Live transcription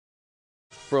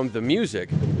From the music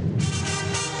to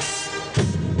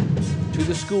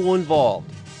the school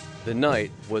involved, the night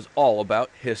was all about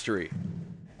history.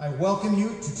 I welcome you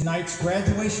to tonight's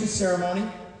graduation ceremony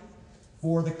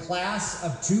for the class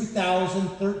of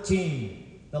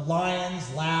 2013, the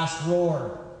Lion's Last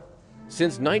Roar.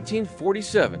 Since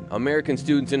 1947, American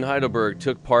students in Heidelberg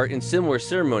took part in similar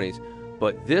ceremonies,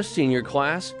 but this senior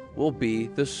class will be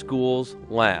the school's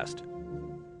last.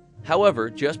 However,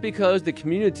 just because the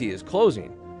community is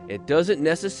closing, it doesn't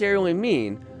necessarily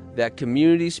mean that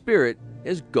community spirit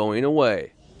is going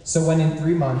away. So when in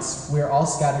 3 months we are all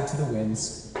scattered to the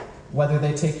winds, whether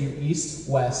they take you east,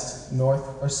 west, north,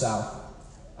 or south,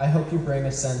 I hope you bring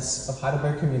a sense of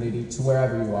Heidelberg community to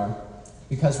wherever you are.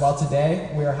 Because while today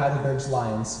we are Heidelberg's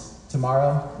lions,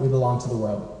 tomorrow we belong to the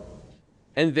world.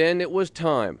 And then it was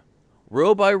time.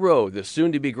 Row by row, the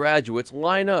soon-to-be graduates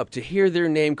line up to hear their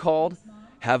name called,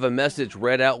 have a message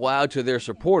read out loud to their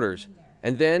supporters,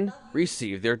 and then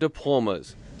receive their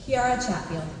diplomas. Kiara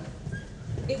Chatfield.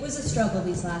 It was a struggle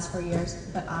these last 4 years,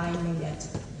 but I made it.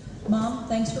 Mom,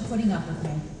 thanks for putting up with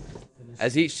me.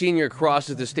 As each senior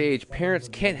crosses the stage, parents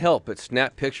can't help but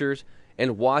snap pictures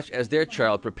and watch as their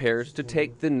child prepares to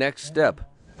take the next step.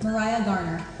 Mariah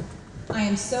Garner. I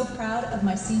am so proud of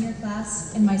my senior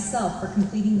class and myself for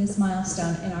completing this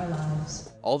milestone in our lives.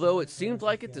 Although it seemed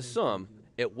like it to some,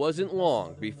 it wasn't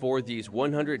long before these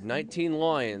 119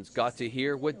 Lions got to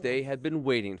hear what they had been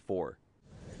waiting for.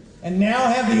 And now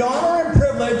have the honor and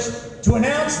privilege to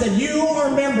announce that you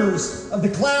are members of the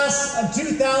class of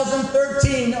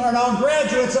 2013 and are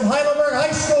graduates of Heidelberg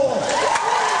High School.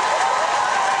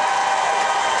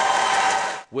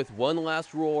 With one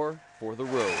last roar for the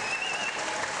road.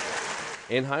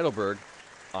 In Heidelberg,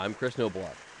 I'm Chris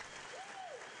Noblock.